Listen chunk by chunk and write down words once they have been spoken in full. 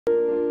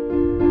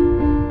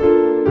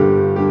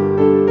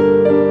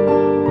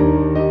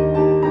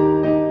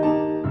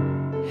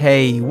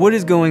Hey, what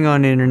is going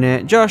on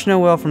internet? Josh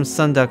Noel from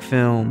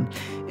SonduckFilm.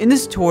 In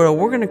this tutorial,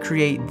 we're going to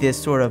create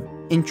this sort of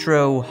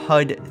intro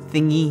HUD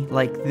thingy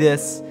like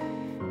this.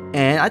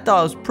 And I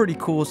thought it was pretty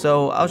cool,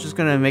 so I was just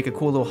going to make a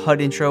cool little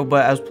HUD intro,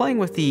 but I was playing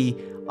with the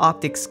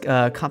optics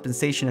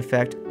compensation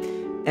effect.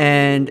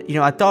 And,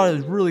 I thought it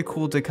was really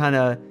cool to kind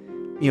of,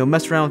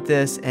 mess around with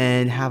this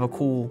and have a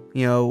cool,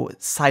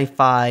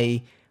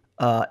 sci-fi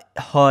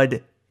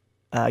HUD,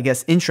 I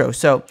guess, intro.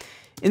 So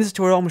in this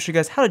tutorial, I'm going to show you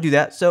guys how to do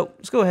that. So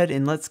let's go ahead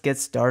and let's get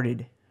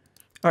started.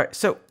 Alright,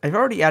 so I've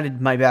already added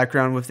my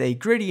background with a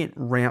gradient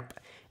ramp.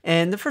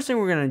 And the first thing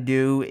we're going to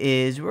do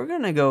is we're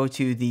going to go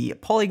to the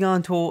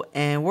Polygon Tool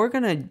and we're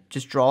going to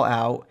just draw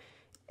out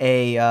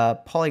a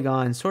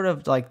polygon sort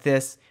of like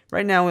this.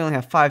 Right now we only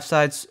have 5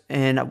 sides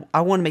and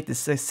I want to make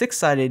this a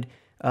 6-sided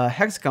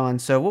hexagon.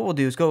 So what we'll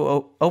do is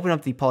go open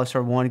up the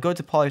Polystar 1, go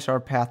to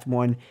Polystar Path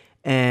 1,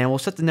 and we'll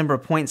set the number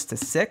of points to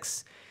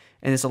 6.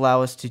 And this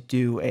allows us to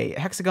do a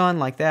hexagon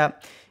like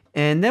that.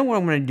 And then what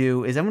I'm going to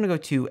do is I'm going to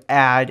go to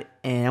add,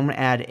 and I'm going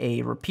to add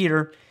a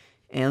repeater.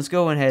 And let's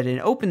go ahead and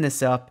open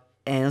this up.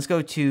 And let's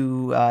go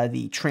to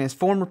the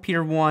transform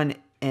repeater 1.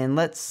 And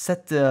let's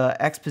set the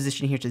X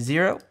position here to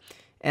 0.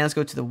 And let's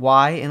go to the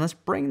Y. And let's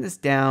bring this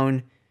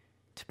down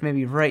to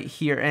maybe right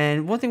here.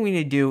 And one thing we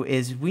need to do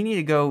is we need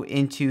to go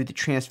into the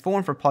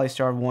transform for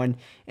Polystar 1.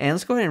 And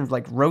let's go ahead and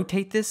like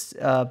rotate this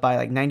by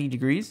like 90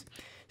 degrees.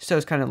 So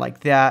it's kind of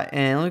like that.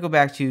 And let me go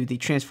back to the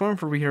transform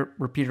for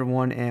repeater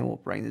 1, and we'll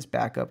bring this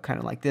back up kind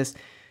of like this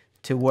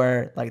to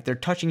where like they're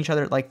touching each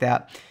other like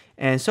that.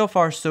 And so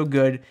far so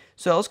good.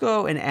 So let's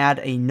go and add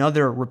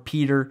another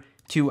repeater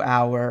to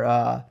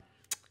our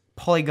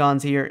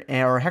polygons here,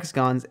 or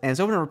hexagons. And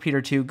let's open a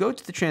repeater 2, go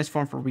to the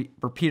transform for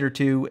repeater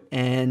 2,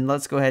 and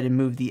let's go ahead and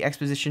move the X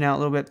position out a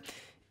little bit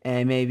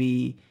and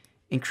maybe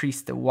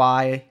increase the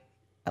Y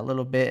a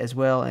little bit as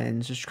well,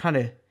 and just kind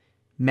of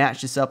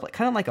match this up, like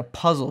kind of like a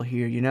puzzle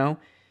here, you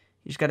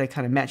just got to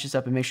kind of match this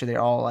up and make sure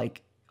they're all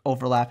like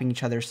overlapping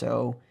each other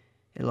so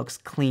it looks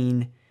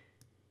clean.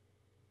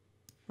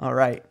 All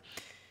right,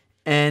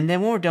 and then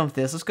when we're done with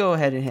this, let's go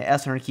ahead and hit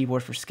S on our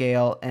keyboard for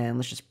scale, and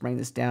let's just bring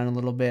this down a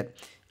little bit,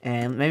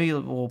 and maybe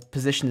we'll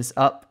position this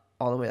up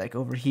all the way like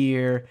over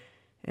here,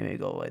 and maybe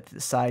go to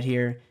the side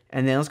here.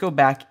 And then let's go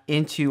back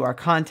into our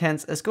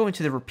contents, let's go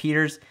into the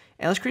repeaters,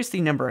 and let's increase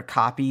the number of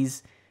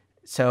copies.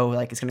 So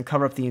like it's going to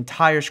cover up the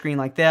entire screen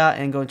like that,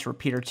 and go into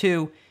repeater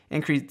 2 and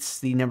increase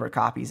the number of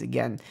copies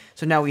again.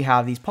 So now we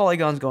have these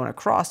polygons going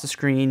across the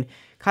screen,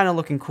 kind of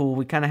looking cool.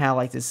 We kind of have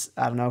like this,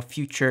 I don't know,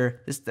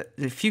 future.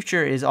 The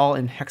future is all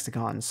in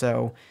hexagons.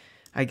 So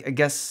I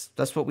guess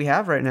that's what we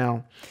have right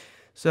now.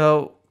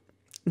 So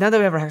now that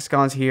we have our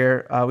hexagons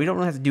here, we don't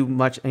really have to do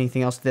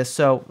anything else to this.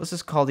 So let's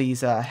just call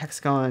these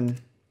hexagon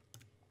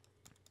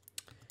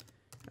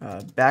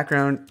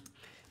background.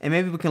 And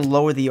maybe we can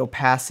lower the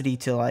opacity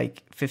to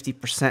like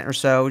 50% or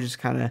so, just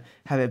kind of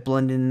have it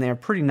blend in there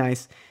pretty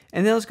nice.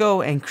 And then let's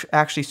go and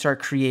actually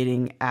start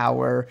creating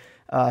our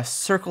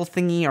circle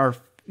thingy, or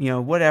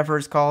whatever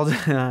it's called.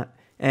 And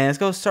let's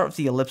go start with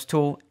the Ellipse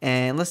Tool,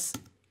 and let's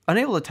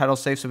enable the title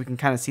safe so we can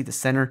kind of see the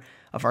center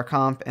of our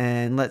comp.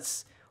 And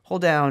let's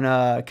hold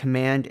down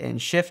Command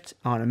and Shift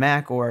on a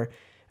Mac, or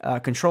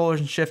Controllers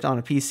and Shift on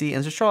a PC,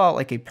 and just draw out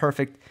like a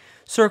perfect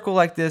circle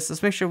like this.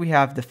 Let's make sure we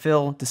have the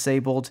fill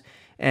disabled,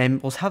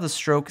 and we'll have the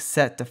stroke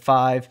set to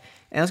 5.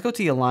 And let's go to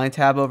the Align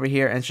tab over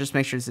here, and let's just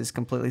make sure this is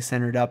completely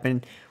centered up,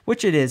 and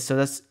which it is, so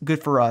that's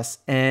good for us.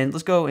 And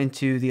let's go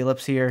into the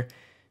ellipse here,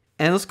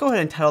 and let's go ahead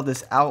and title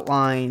this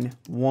Outline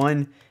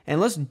 1, and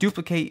let's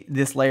duplicate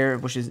this layer,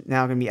 which is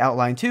now going to be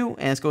Outline 2,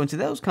 and let's go into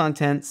those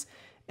contents,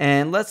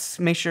 and let's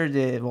make sure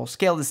that we'll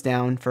scale this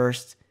down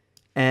first,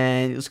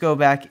 and let's go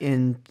back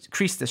and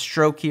increase the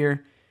stroke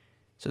here,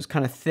 so it's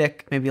kind of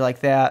thick, maybe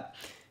like that.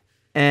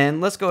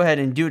 And let's go ahead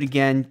and do it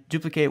again,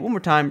 duplicate it one more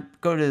time,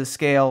 go to the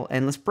scale,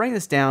 and let's bring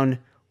this down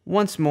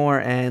once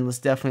more, and let's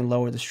definitely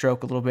lower the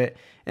stroke a little bit.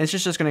 And it's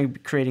just going to be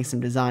creating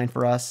some design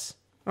for us.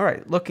 All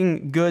right,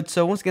 looking good.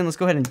 So once again, let's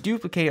go ahead and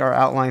duplicate our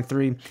outline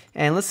 3,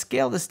 and let's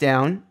scale this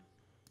down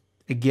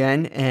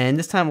again. And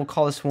this time we'll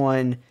call this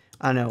one,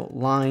 I don't know,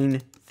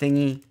 line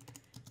thingy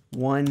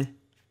 1.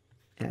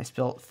 And I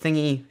spelled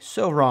thingy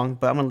so wrong,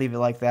 but I'm going to leave it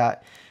like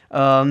that.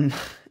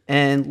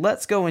 And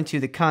let's go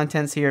into the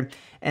contents here,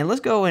 and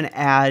let's go and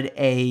add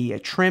a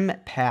trim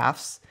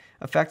paths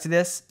effect to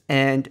this,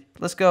 and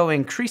let's go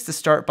and increase the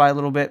start by a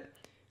little bit,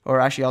 or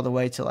actually all the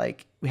way to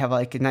like, we have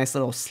like a nice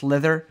little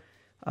slither.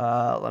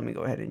 Let me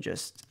go ahead and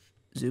just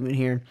zoom in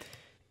here.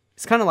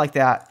 It's kind of like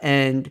that.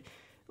 And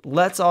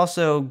let's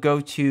also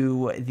go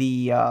to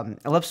the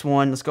ellipse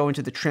 1. Let's go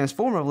into the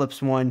transform of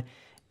ellipse 1,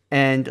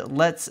 and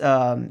let's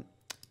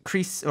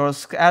increase, or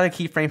let's add a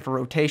keyframe for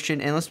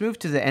rotation, and let's move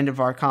to the end of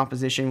our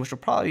composition, which will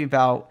probably be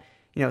about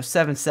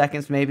 7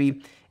 seconds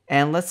maybe.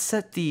 And let's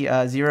set the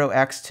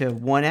 0x to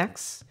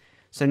 1x.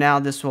 So now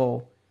this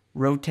will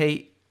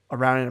rotate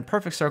around in a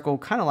perfect circle,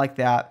 kind of like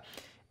that,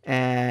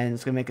 and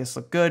it's gonna make this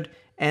look good.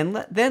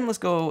 And then let's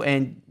go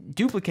and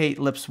duplicate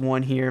ellipse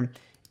 1 here,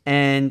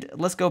 and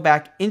let's go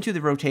back into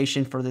the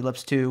rotation for the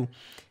ellipse 2,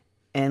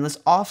 And let's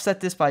offset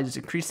this by just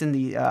increasing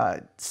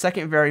the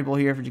second variable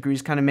here for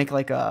degrees, kind of make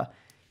like a,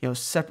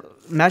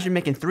 imagine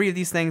making 3 of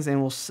these things, and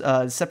we'll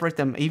separate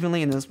them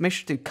evenly. And then let's make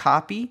sure to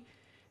copy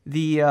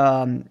the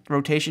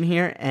rotation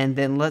here, and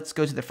then let's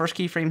go to the first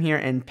keyframe here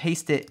and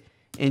paste it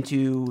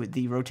into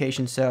the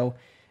rotation so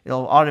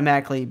it'll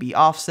automatically be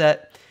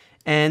offset.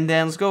 And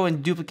then let's go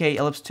and duplicate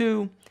Ellipse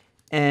 2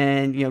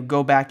 and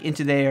go back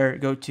into there,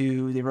 go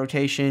to the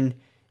rotation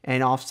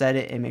and offset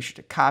it, and make sure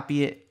to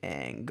copy it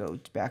and go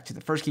back to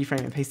the first keyframe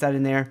and paste that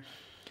in there.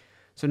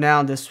 So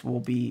now this will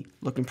be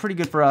looking pretty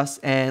good for us.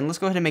 And let's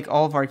go ahead and make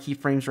all of our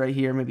keyframes right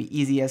here, maybe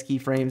easy as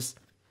keyframes,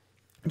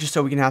 just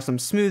so we can have some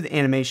smooth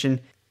animation.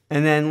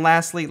 And then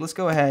lastly, let's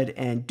go ahead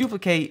and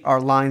duplicate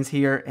our lines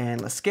here,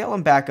 and let's scale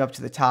them back up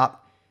to the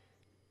top.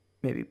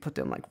 Maybe put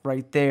them like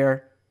right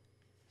there.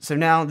 So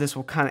now this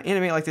will kind of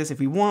animate like this. If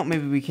we want,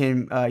 maybe we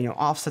can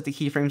offset the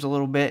keyframes a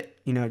little bit,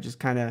 just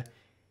kind of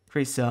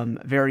create some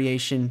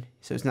variation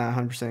so it's not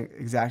 100%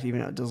 exact,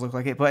 even though it does look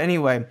like it. But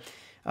anyway,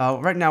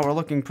 right now we're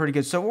looking pretty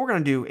good. So what we're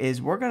going to do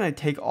is we're going to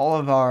take all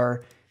of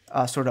our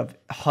sort of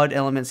HUD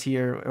elements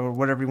here, or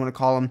whatever you want to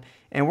call them,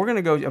 and we're going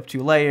to go up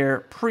to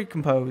Layer,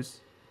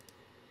 Pre-Compose,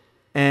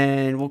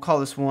 and we'll call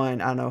this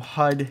one, I don't know,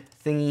 HUD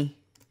Thingy.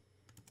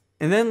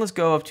 And then let's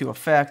go up to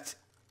Effect,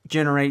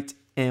 Generate,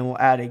 and we'll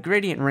add a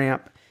gradient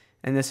ramp.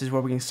 And this is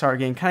where we can start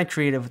getting kind of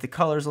creative with the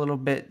colors a little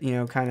bit,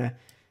 kind of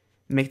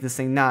make this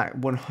thing not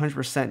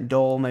 100%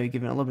 dull, maybe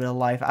giving it a little bit of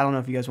life. I don't know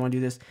if you guys want to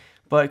do this,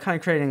 but kind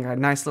of creating a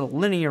nice little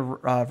linear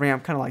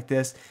ramp, kind of like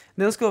this. And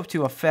then let's go up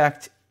to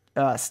Effect,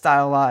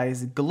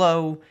 Stylize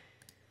Glow,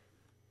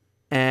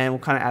 and we'll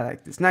kind of add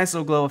like this nice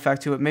little glow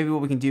effect to it. Maybe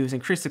what we can do is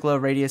increase the glow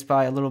radius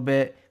by a little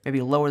bit,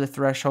 maybe lower the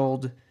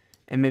threshold,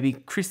 and maybe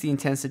increase the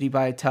intensity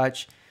by a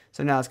touch.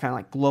 So now it's kind of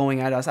like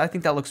glowing at us. I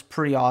think that looks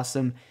pretty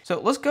awesome.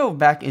 So let's go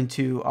back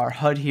into our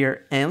HUD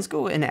here, and let's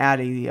go and add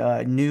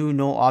a new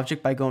null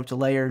object by going to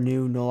Layer,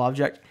 New Null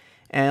Object.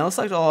 And let's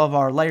select all of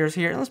our layers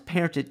here, and let's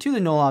parent it to the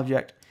null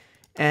object.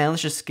 And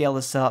let's just scale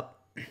this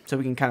up so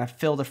we can kind of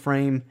fill the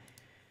frame.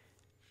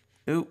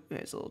 Oop,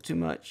 it's a little too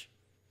much.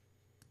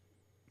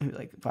 Maybe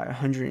like by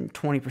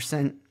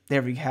 120%.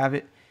 There we have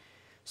it.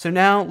 So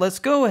now let's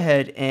go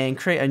ahead and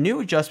create a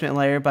new adjustment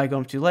layer by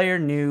going to Layer,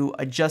 New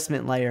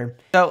Adjustment Layer.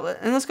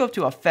 And let's go up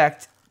to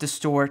Effect,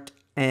 Distort,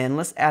 and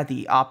let's add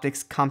the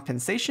Optics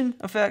Compensation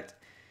effect.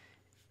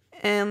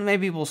 And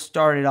maybe we'll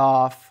start it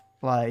off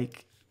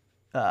like,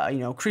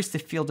 increase the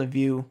field of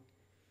view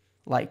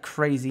like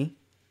crazy.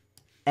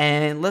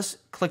 And let's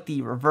click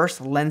the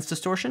Reverse Lens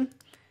Distortion.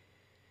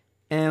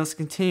 And let's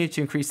continue to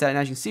increase that. And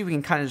as you can see, we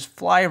can kind of just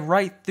fly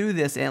right through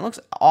this. And it looks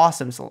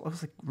awesome. So it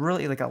looks like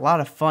really like a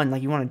lot of fun.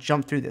 Like you want to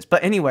jump through this.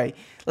 But anyway,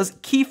 let's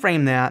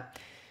keyframe that.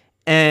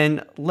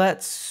 And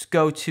let's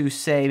go to,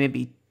 say,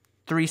 maybe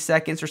 3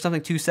 seconds or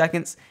something, 2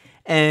 seconds.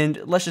 And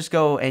let's just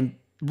go and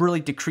really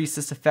decrease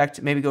this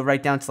effect. Maybe go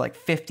right down to like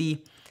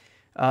 50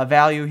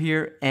 value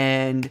here.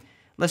 And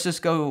let's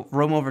just go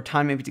roam over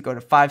time, maybe to go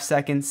to 5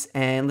 seconds.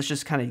 And let's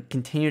just kind of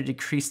continue to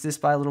decrease this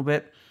by a little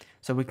bit,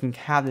 so we can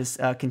have this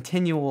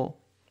continual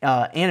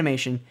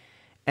animation.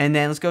 And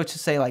then let's go to,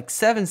 say, like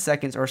 7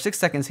 seconds or 6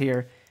 seconds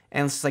here,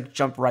 and let's like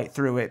jump right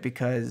through it,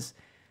 because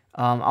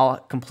I'll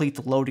complete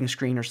the loading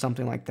screen or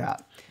something like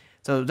that.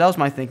 So that was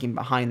my thinking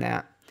behind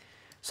that.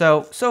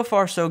 So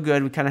far so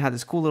good. We kind of have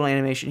this cool little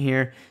animation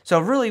here. So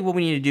really what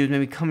we need to do is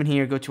maybe come in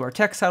here, go to our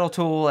text title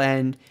tool,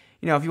 and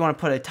if you want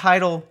to put a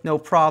title, no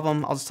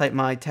problem. I'll just type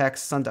my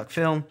text,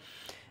 SonduckFilm.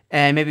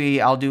 And maybe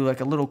I'll do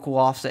like a little cool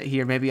offset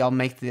here. Maybe I'll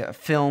make the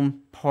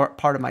film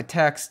part of my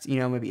text,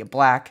 maybe a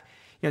black.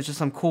 It's just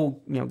some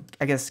cool,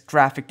 I guess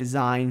graphic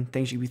design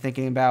things you'd be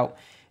thinking about.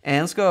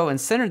 And let's go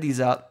and center these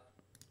up.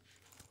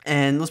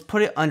 And let's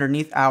put it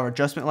underneath our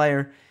adjustment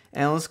layer.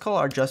 And let's call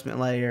our adjustment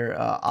layer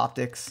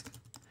Optics.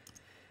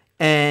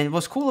 And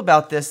what's cool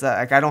about this,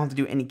 like I don't have to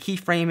do any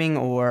keyframing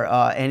or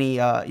any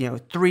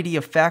 3D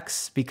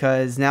effects,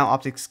 because now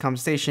Optics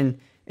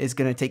Compensation is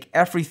going to take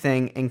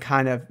everything and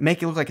kind of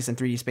make it look like it's in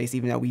 3D space,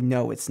 even though we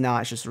know it's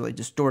not. It's just really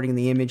distorting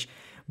the image.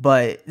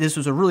 But this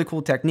was a really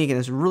cool technique, and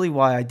it's really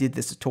why I did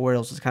this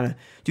tutorial, to kind of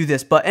do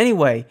this. But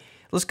anyway,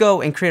 let's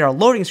go and create our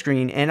loading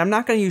screen. And I'm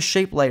not going to use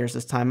shape layers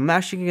this time. I'm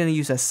actually going to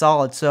use a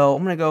solid. So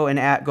I'm going to go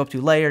and go up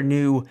to Layer,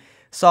 New,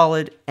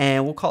 Solid,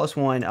 and we'll call this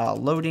one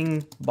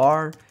Loading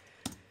Bar.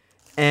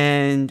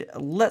 And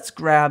let's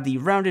grab the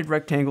rounded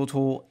rectangle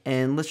tool,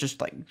 and let's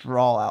just like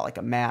draw out like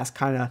a mask,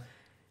 kind of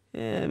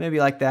maybe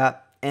like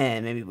that.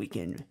 And maybe we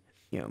can,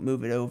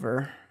 move it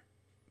over,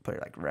 put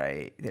it like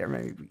right there.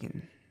 Maybe we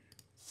can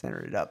center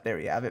it up. There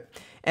we have it.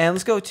 And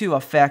let's go to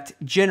Effect,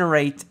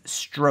 Generate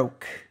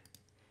Stroke.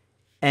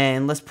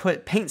 And let's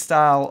put Paint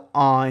Style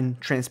on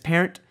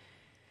Transparent.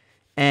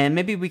 And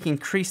maybe we can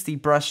increase the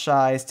brush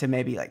size to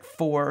maybe like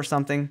 4 or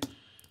something.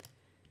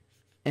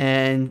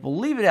 And we'll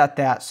leave it at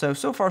that. So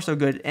far so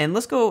good. And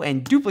let's go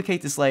and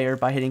duplicate this layer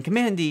by hitting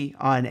Command D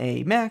on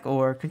a Mac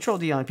or Control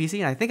D on a PC.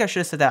 And I think I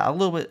should have said that a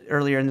little bit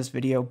earlier in this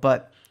video,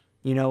 but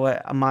you know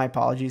what? My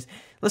apologies.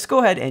 Let's go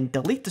ahead and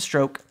delete the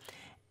stroke.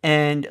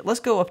 And let's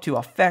go up to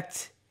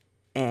Effect,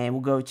 and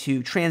we'll go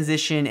to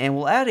transition, and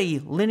we'll add a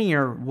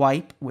linear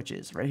wipe, which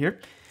is right here.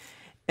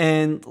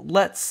 And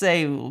let's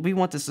say we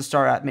want this to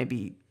start at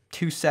maybe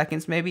 2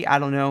 seconds, maybe, I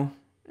don't know.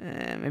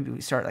 Maybe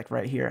we start like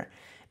right here.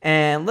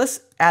 And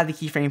let's add the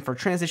keyframe for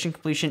transition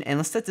completion, and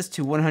let's set this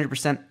to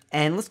 100%,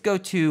 and let's go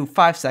to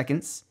 5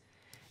 seconds,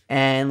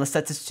 and let's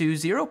set this to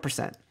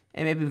 0%,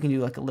 and maybe we can do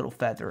like a little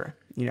feather,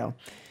 you know.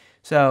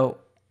 So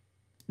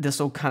this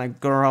will kind of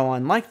go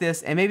on like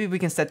this, and maybe we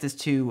can set this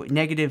to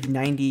negative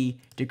 90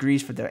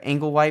 degrees for the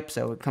angle wipe,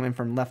 so coming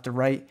from left to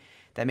right.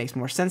 That makes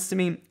more sense to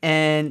me.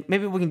 And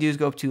maybe what we can do is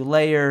go up to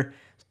layer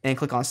and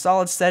click on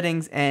solid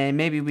settings, and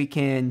maybe we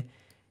can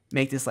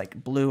make this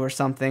like blue or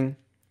something.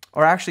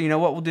 Or actually, you know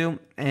what we'll do?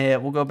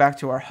 We'll go back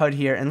to our HUD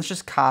here, and let's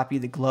just copy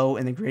the glow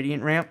and the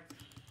gradient ramp,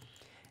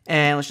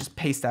 and let's just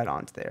paste that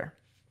onto there.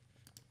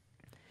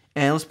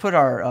 And let's put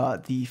our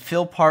the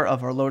fill part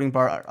of our loading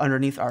bar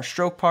underneath our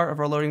stroke part of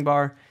our loading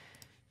bar.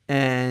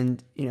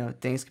 And, you know,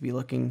 things could be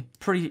looking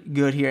pretty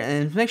good here.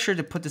 And make sure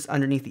to put this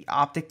underneath the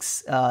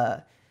optics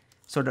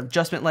sort of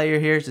adjustment layer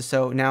here, just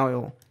so now it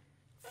will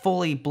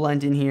fully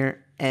blend in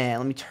here. And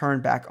let me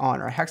turn back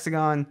on our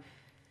hexagon.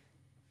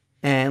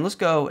 And let's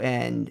go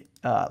and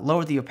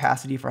lower the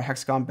opacity for our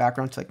hexagon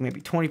background to like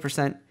maybe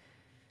 20%.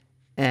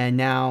 And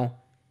now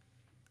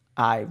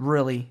I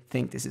really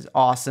think this is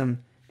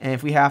awesome. And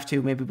if we have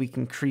to, maybe we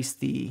can increase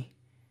the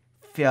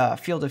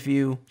field of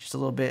view just a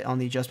little bit on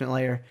the adjustment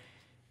layer.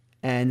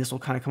 And this will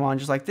kind of come on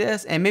just like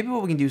this. And maybe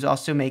what we can do is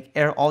also make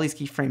all these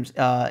keyframes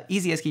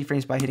easy as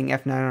keyframes by hitting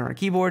F9 on our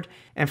keyboard.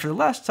 And for the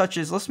last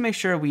touches, let's make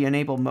sure we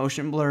enable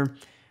motion blur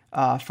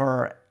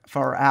for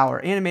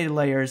our animated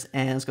layers.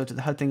 And let's go to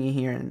the HUD thingy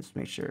here and let's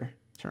make sure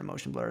turn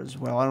motion blur as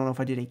well. I don't know if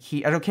I did a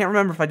can't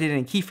remember if I did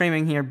any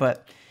keyframing here,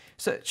 but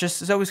so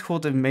it's always cool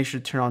to make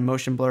sure to turn on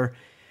motion blur.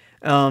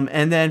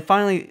 And then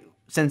finally,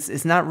 since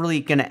it's not really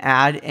going to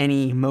add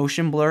any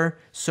motion blur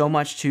so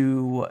much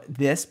to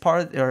this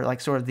part, or like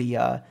sort of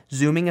the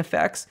zooming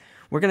effects,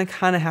 we're going to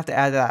kind of have to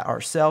add that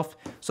ourselves.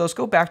 So let's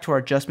go back to our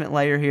adjustment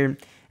layer here, and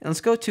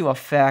let's go to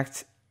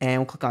Effect,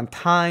 and we'll click on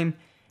Time,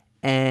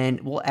 and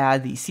we'll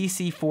add the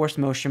CC Force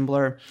Motion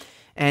Blur.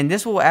 And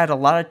this will add a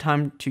lot of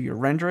time to your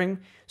rendering.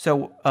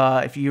 So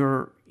if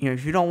you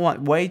don't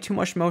want way too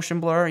much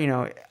motion blur,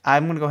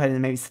 I'm going to go ahead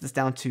and maybe set this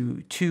down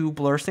to 2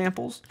 blur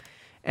samples.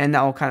 And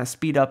that will kind of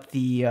speed up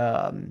the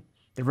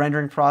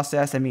rendering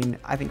process. I mean,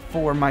 I think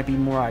 4 might be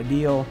more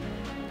ideal,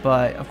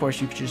 but of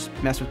course you could just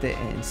mess with it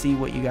and see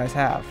what you guys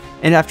have.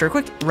 And after a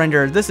quick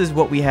render, this is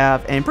what we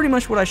have, and pretty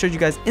much what I showed you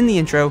guys in the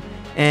intro.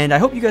 And I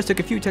hope you guys took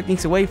a few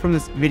techniques away from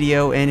this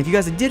video. And if you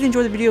guys did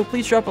enjoy the video,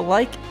 please drop a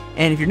like.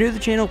 And if you're new to the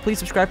channel, please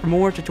subscribe for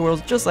more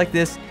tutorials just like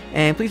this.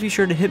 And please be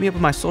sure to hit me up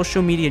with my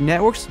social media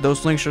networks.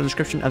 Those links are in the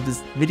description of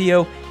this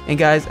video. And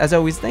guys, as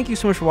always, thank you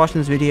so much for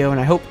watching this video, and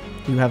I hope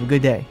you have a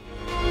good day.